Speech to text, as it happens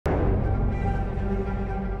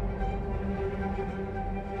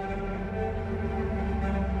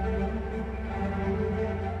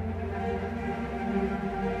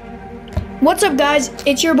What's up guys,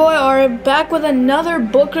 it's your boy Aarivz back with another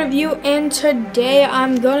book review, and today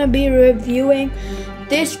I'm gonna be reviewing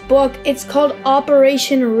this book. It's called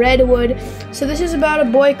Operation Redwood. So this is about a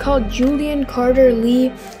boy called Julian Carter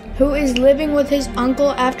Lee who is living with his uncle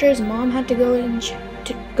after his mom had to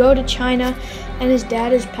go to China and his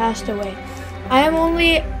dad has passed away. I am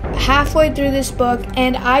only halfway through this book,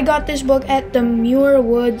 and I got this book at the Muir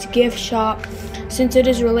Woods gift shop since it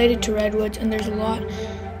is related to redwoods and there's a lot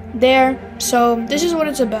there. So this is what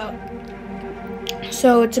it's about.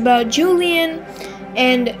 So it's about Julian,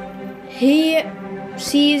 and he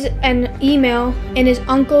sees an email in his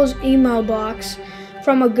uncle's email box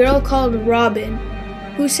from a girl called Robin,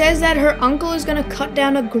 who says that her uncle is going to cut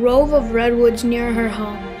down a grove of redwoods near her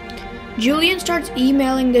home. Julian starts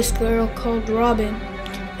emailing this girl called Robin,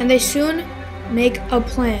 and they soon make a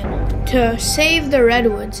plan to save the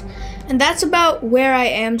redwoods. And that's about where I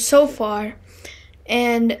am so far.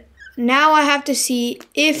 And now I have to see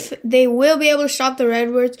if they will be able to stop the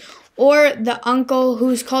redwoods, or the uncle,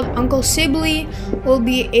 who's called Uncle Sibley, will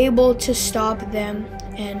be able to stop them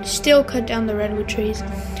and still cut down the redwood trees.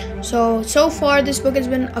 So far this book has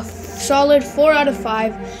been a solid 4 out of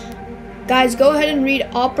 5. Guys, go ahead and read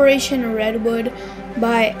Operation Redwood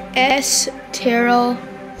by S. Terrell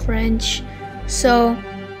French. So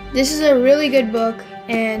this is a really good book,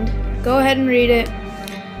 and go ahead and read it,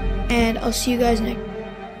 and I'll see you guys next.